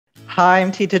Hi,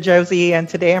 I'm Tita Josie, and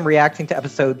today I'm reacting to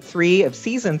episode 3 of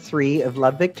season 3 of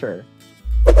Love Victor.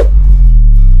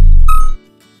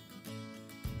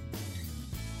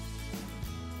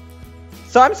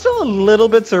 So I'm still a little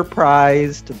bit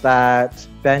surprised that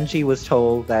Benji was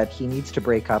told that he needs to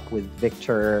break up with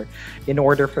Victor in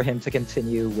order for him to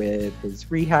continue with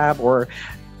his rehab, or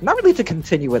not really to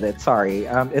continue with it, sorry.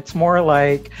 It's more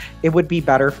like it would be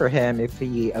better for him if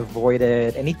he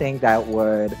avoided anything that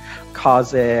would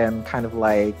cause him kind of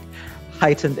like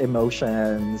heightened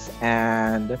emotions.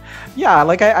 And yeah,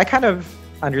 like I kind of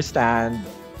understand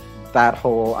that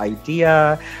whole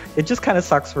idea. It just kind of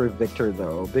sucks for Victor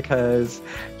though, because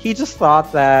he just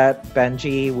thought that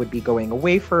Benji would be going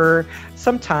away for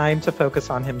some time to focus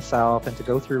on himself and to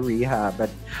go through rehab. But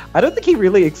I don't think he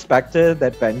really expected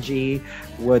that Benji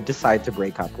would decide to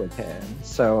break up with him.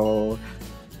 So,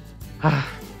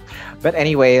 but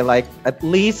anyway, like at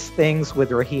least things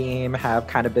with Raheem have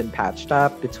kind of been patched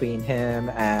up between him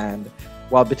and,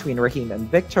 well, between Raheem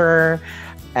and Victor.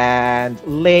 And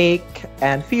Lake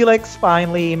and Felix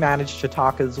finally managed to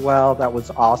talk as well. That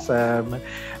was awesome.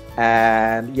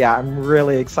 And yeah, I'm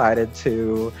really excited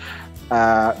to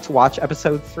watch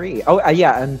episode 3. Oh,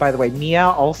 yeah, and by the way, Mia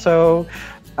also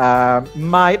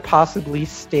might possibly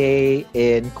stay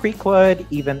in Creekwood,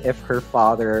 even if her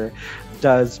father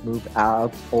does move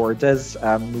out or does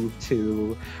move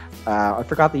to, I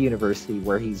forgot the university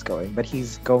where he's going, but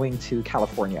he's going to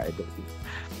California, I believe.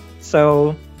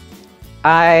 So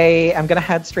I am going to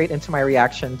head straight into my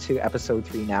reaction to episode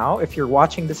 3 now. If you're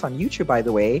watching this on YouTube, by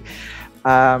the way,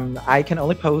 I can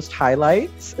only post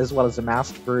highlights as well as a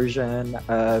masked version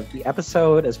of the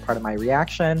episode as part of my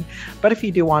reaction. But if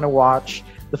you do want to watch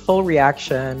the full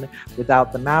reaction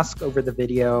without the mask over the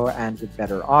video and with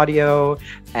better audio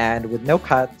and with no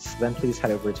cuts, then please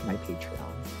head over to my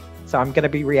Patreon. So I'm going to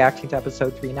be reacting to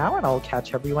episode 3 now, and I'll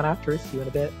catch everyone after. See you in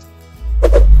a bit.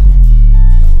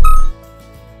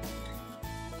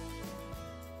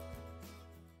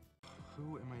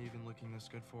 Who am I even looking this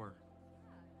good for?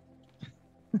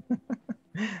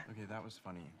 Okay, that was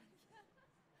funny.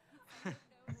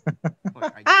 Look,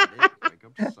 I get it.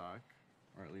 Breakups suck.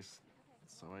 Or at least,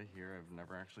 so I hear. I've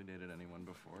never actually dated anyone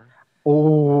before. Maybe it's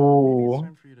Oh.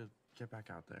 time for you to get back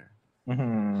out there.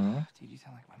 Dude, you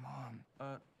sound like my mom.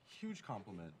 Huge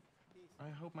compliment. I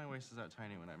hope my waist is that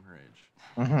tiny when I'm her age.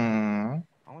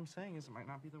 All I'm saying is it might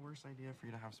not be the worst idea for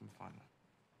you to have some fun.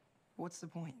 What's the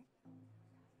point?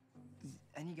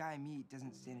 Any guy I meet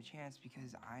doesn't stand a chance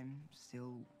because I'm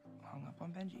still hung up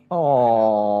on Benji.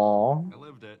 Oh. I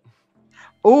lived it.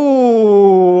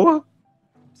 Ooh.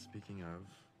 Speaking of,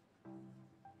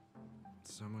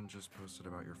 someone just posted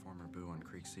about your former boo on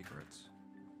Creek Secrets.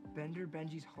 Bender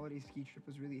Benji's holiday ski trip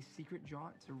was really a secret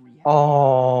jaunt to rehab.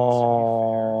 Oh.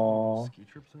 The ski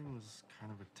trip thing was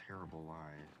kind of a terrible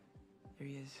lie. There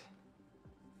he is.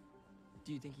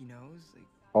 Do you think he knows? Like,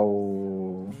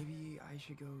 Oh. maybe I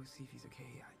should go see if he's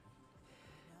okay.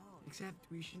 Except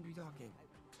we shouldn't be talking.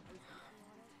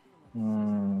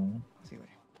 I'll see you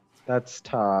later. That's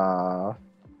tough.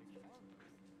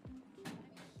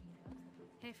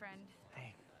 Hey, friend.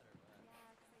 Hey.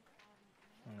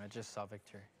 I just saw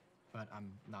Victor, but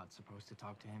I'm not supposed to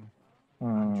talk to him.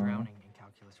 I'm drowning in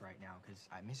calculus right now because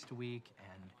I missed a week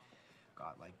and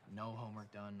got like no homework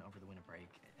done over the winter break.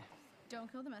 Don't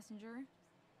kill the messenger,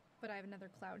 but I have another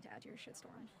cloud to add to your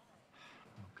shitstorm.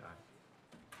 Oh God.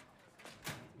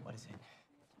 What is it?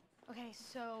 Okay,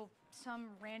 so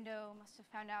some rando must have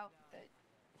found out that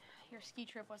your ski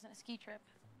trip wasn't a ski trip.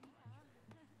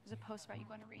 It was a post about you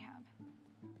going to rehab.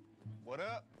 What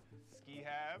up? Ski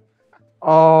hab?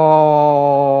 Oh.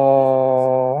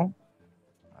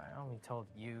 I only told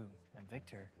you and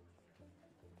Victor,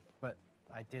 but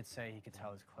I did say he could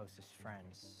tell his closest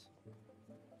friends.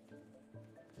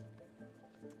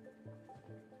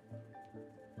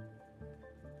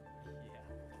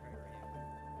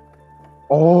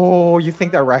 Oh, you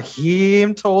think that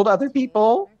Raheem told other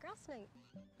people?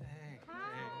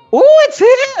 Oh, it's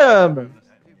him!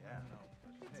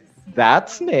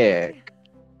 That's Nick.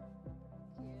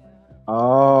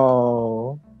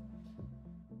 Oh.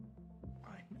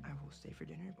 Fine, I will stay for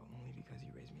dinner, but only because you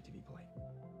raised me to be polite.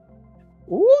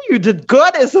 Ooh, you did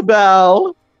good,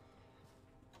 Isabel.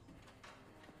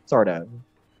 Sort of.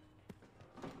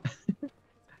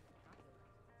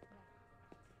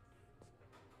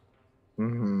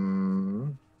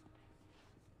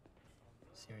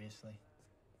 Seriously?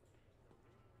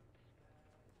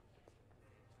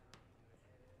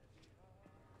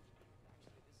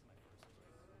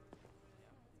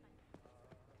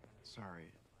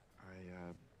 Sorry,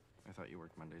 I thought you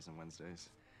worked Mondays and Wednesdays.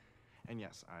 And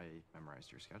yes, I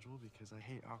memorized your schedule because I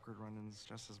hate awkward run-ins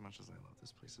just as much as I love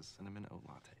this place's cinnamon oat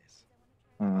lattes.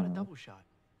 How about a double shot?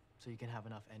 So you can have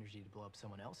enough energy to blow up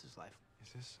someone else's life.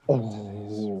 Is this about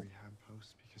today's rehab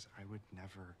post? Because I would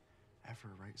never, ever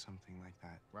write something like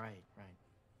that. Right.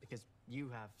 Because you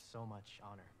have so much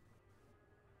honor.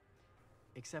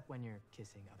 Except when you're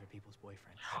kissing other people's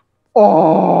boyfriends.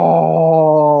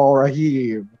 Oh,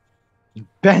 Raheem.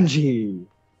 Benji.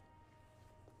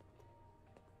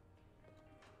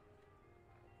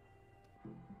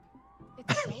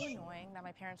 It's so annoying that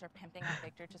my parents are pimping out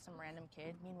Victor to some random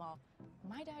kid. Meanwhile,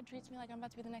 my dad treats me like I'm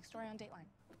about to be the next story on Dateline.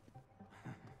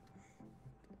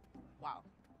 Wow.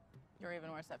 You're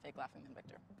even worse at fake laughing than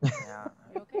Victor. Yeah.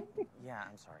 You okay? Yeah,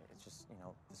 I'm sorry. It's just, you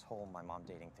know, this whole my mom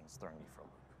dating thing's throwing me for a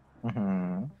loop.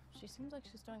 She seems like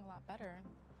she's doing a lot better.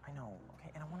 I know,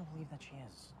 okay, and I want to believe that she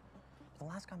is. The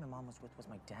last guy my mom was with was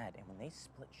my dad, and when they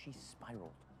split, she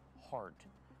spiraled hard.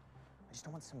 I just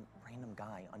don't want some random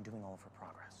guy undoing all of her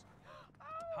progress.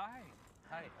 Hi.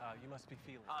 You must be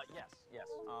Felix. Yes.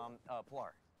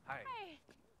 Pilar. Hi.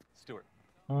 Stuart.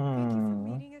 Thank you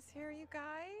for meeting us here, you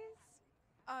guys.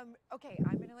 Okay,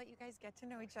 I'm gonna let you guys get to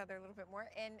know each other a little bit more,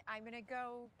 and I'm gonna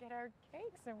go get our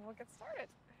cakes, and we'll get started.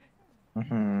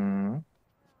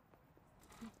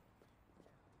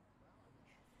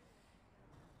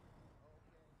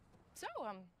 So,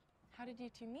 how did you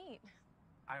two meet?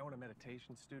 I own a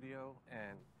meditation studio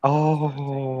and Oh. started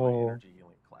taking my energy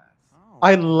healing class. Oh,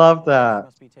 I love that. You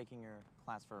must be taking your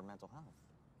class for mental health.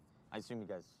 I assume you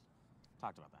guys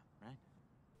talked about that, right?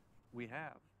 We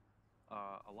have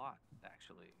a lot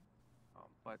actually,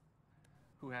 but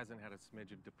who hasn't had a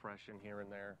smidge of depression here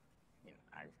and there? You know,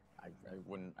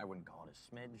 I wouldn't call it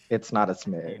a smidge. It's not a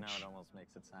You know, smidge. it almost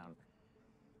makes it sound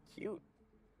cute.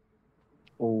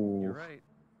 Oh. You're right.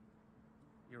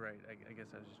 I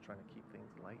guess I was just trying to keep things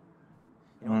light.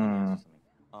 You know, let me ask you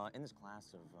something. In this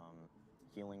class of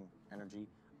healing energy,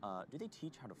 do they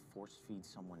teach how to force feed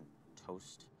someone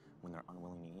toast when they're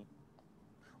unwilling to eat?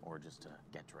 Or just to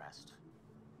get dressed?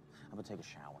 How about take a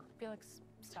shower? Felix,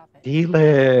 stop it.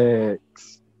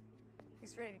 Felix.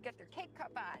 He's ready to get their cake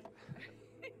cut by.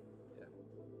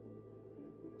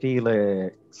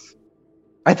 Felix.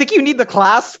 I think you need the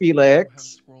class,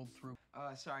 Felix.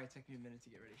 Sorry, it took me a minute to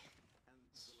get ready.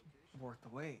 It's worth the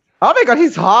wait. Oh my god,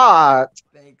 he's hot.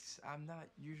 Thanks. I'm not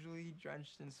usually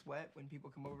drenched in sweat when people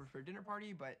come over for a dinner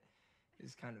party, but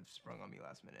it's kind of sprung on me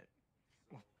last minute.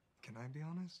 Well, can I be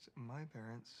honest? My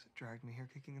parents dragged me here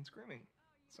kicking and screaming.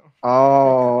 So.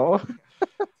 Oh.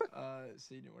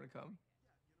 So you didn't want to come?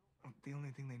 The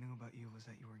only thing they knew about you was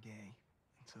that you were gay.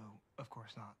 And so, of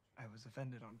course not. I was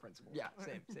offended on principle. Yeah,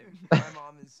 same. My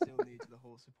mom is still new to the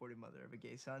whole supportive mother of a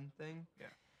gay son thing.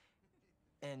 Yeah.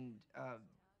 And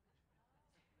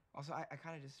also, I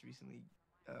kind of just recently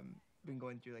been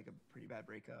going through like a pretty bad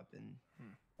breakup, and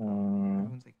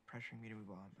everyone's like pressuring me to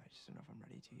move on, but I just don't know if I'm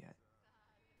ready to yet.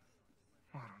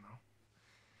 Well, I don't know.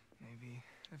 Maybe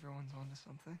everyone's onto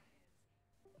something.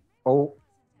 Oh.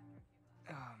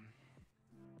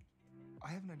 I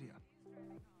have an idea.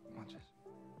 Watch this.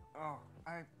 Oh,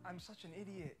 I'm such an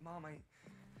idiot. Mom, I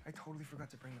totally forgot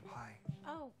to bring the pie.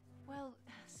 Oh, well,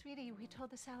 sweetie, we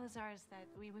told the Salazars that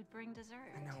we would bring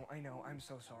dessert. I know. I'm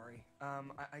so sorry.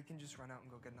 I can just run out and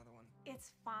go get another one.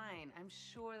 It's fine. I'm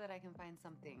sure that I can find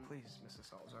something. Please, Mrs.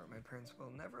 Salazar, my parents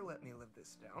will never let me live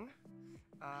this down.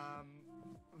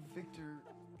 Victor,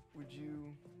 would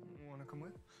you want to come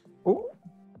with? Oh.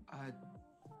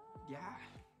 Yeah,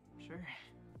 sure.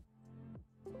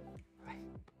 Bye.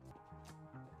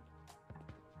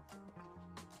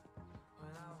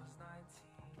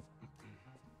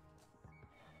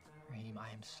 Raheem,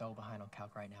 I am so behind on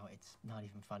calc right now. It's not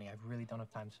even funny. I really don't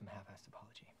have time for some half-assed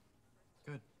apology.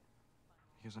 Good.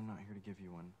 Because I'm not here to give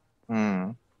you one.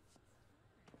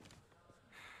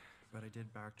 But I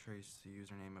did backtrace the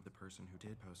username of the person who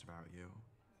did post about you.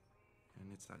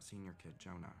 And it's that senior kid,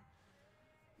 Jonah.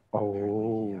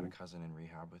 Apparently he had a cousin in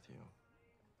rehab with you.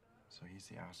 So he's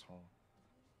the asshole.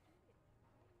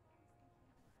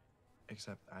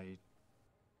 Except I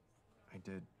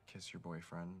did kiss your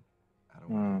boyfriend at a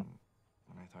wedding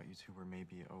when I thought you two were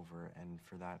maybe over, and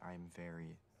for that I'm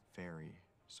very, very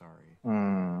sorry.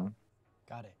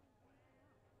 Got it.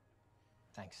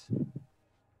 Thanks.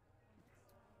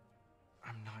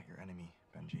 I'm not your enemy,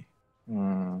 Benji.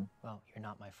 Well, you're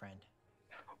not my friend.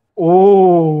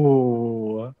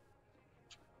 Oh.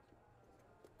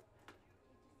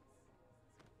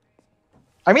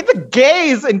 I mean, the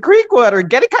gays in Creekwood are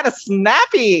getting kind of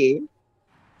snappy.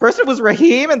 First it was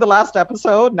Raheem in the last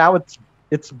episode. Now it's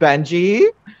Benji.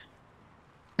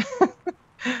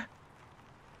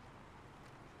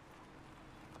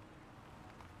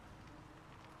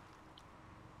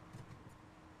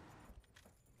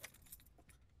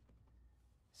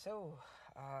 So,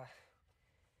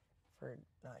 we're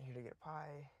not here to get a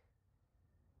pie.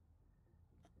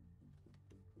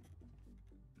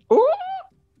 Ooh!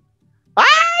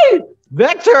 Ay!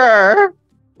 Victor!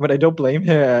 But I don't blame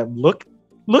him. Look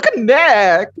at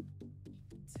Nick!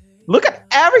 Look at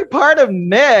every part of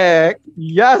Nick!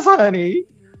 Yes, honey!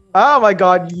 Oh my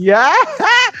god, yeah!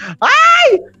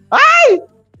 Ay! Ay!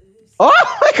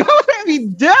 Oh my god, what are we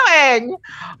doing?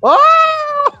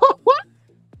 Oh!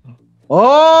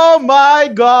 Oh my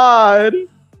god!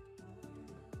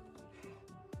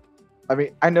 I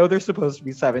mean, I know they're supposed to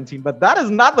be 17, but that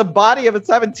is not the body of a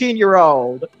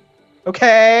 17-year-old.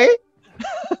 Okay?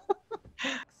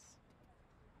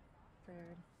 For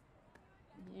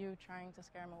you trying to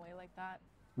scare him away like that.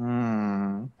 I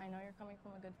know you're coming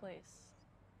from a good place,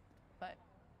 but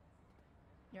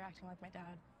you're acting like my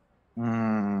dad.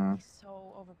 He's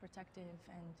so overprotective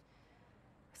and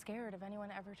scared of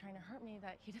anyone ever trying to hurt me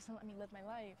that he doesn't let me live my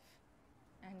life.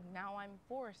 And now I'm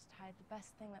forced to hide the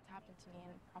best thing that's happened to me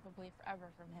and probably forever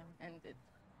from him, and it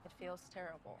feels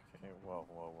terrible. Okay, whoa.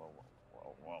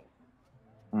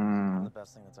 The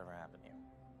best thing that's ever happened to you.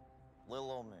 Little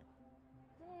old me.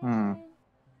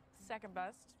 Second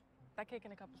best. That cake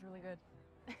in a cup is really good.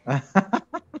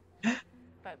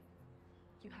 But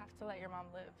you have to let your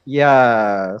mom live.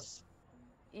 Yes.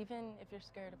 Even if you're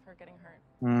scared of her getting hurt.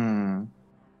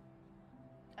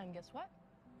 And guess what?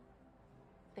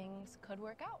 Things could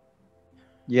work out.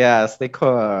 Yes, they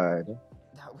could.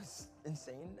 That was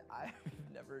insane. I've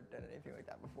never done anything like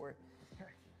that before.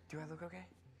 Do I look okay?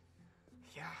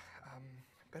 Yeah,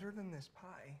 better than this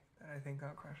pie that I think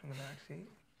got crushed in the back seat.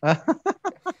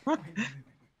 Wait.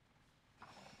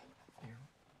 Your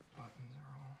buttons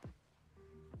are all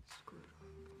screwed up.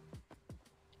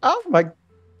 Oh my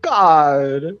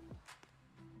god.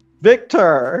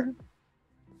 Victor.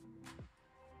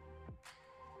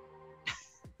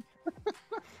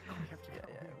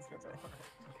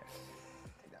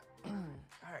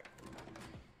 Alright.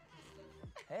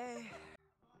 Hey.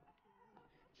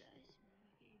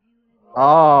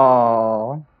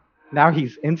 Oh. Now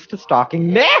he's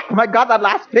insta-stalking Nick! My god, that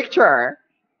last picture!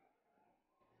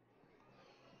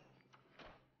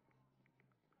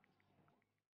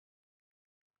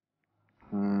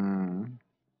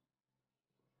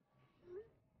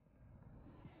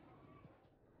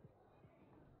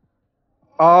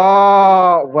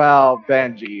 Oh, well,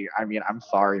 Benji. I mean, I'm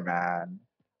sorry, man.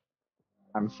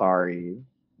 I'm sorry.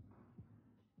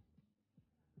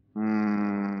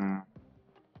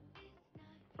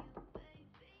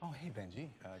 Oh, hey, Benji.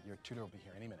 Your tutor will be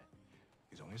here any minute.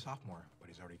 He's only a sophomore, but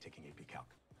he's already taking AP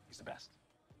Calc. He's the best.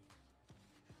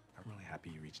 I'm really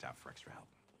happy you reached out for extra help.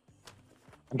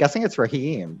 I'm guessing it's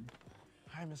Raheem.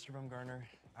 Hi, Mr. Bumgarner.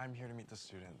 I'm here to meet the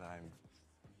student that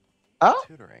I'm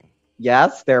tutoring.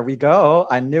 Yes, there we go.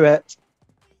 I knew it.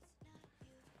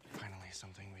 Finally,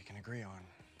 something we can agree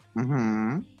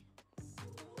on.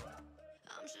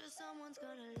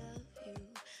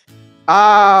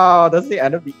 Oh, that's the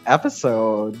end of the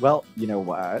episode. Well, you know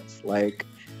what? Like,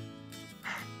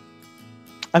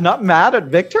 I'm not mad at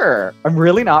Victor. I'm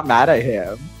really not mad at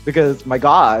him because, my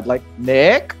God, like,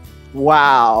 Nick,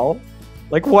 wow.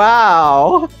 Like,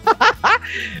 wow.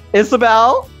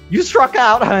 Isabel, you struck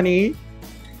out, honey.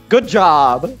 Good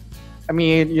job. I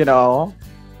mean, you know,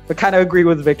 I kind of agree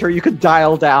with Victor. You could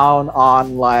dial down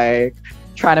on, like,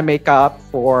 trying to make up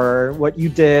for what you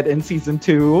did in season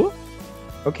 2.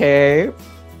 Okay?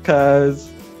 Because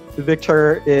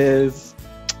Victor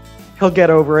he'll get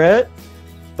over it.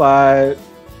 But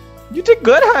you did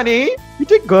good, honey. You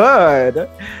did good.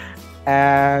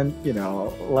 And, you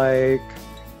know, like,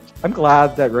 I'm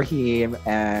glad that Raheem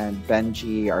and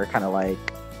Benji are kind of like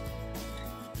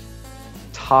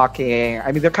talking.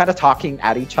 I mean, they're kind of talking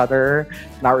at each other,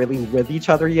 not really with each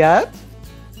other yet.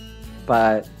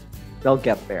 But they'll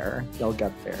get there. They'll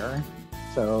get there.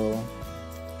 So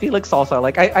Felix also,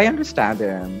 like, I understand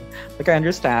him. Like, I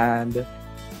understand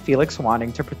Felix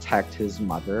wanting to protect his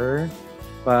mother,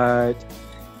 but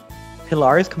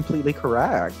Pilar is completely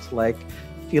correct. Like,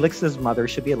 Felix's mother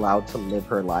should be allowed to live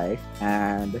her life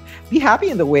and be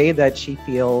happy in the way that she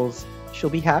feels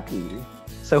she'll be happy.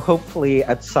 So hopefully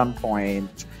at some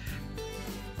point,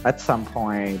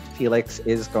 Felix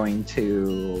is going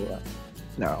to,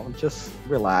 just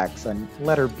relax and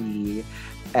let her be.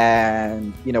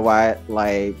 And you know what?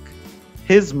 Like,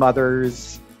 his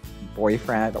mother's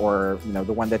boyfriend, or,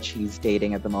 the one that she's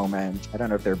dating at the moment, I don't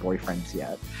know if they're boyfriends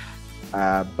yet.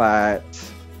 But,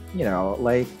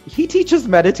 like, he teaches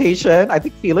meditation. I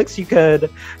think, Felix, you could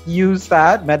use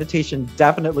that. Meditation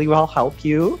definitely will help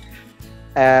you.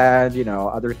 and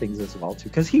other things as well too,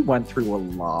 because he went through a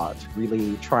lot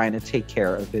really trying to take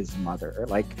care of his mother,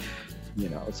 like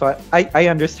so I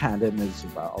understand him as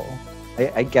well.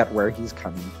 I get where he's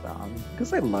coming from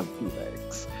because I love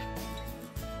Felix.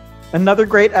 Another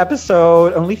great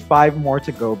episode. Only 5 more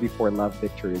to go before Love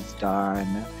Victor is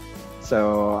done,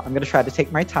 so I'm gonna try to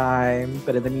take my time,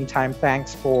 but in the meantime,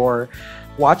 thanks for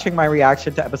watching my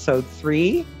reaction to episode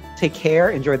 3. Take care,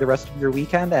 enjoy the rest of your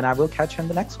weekend, and I will catch you in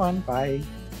the next one. Bye.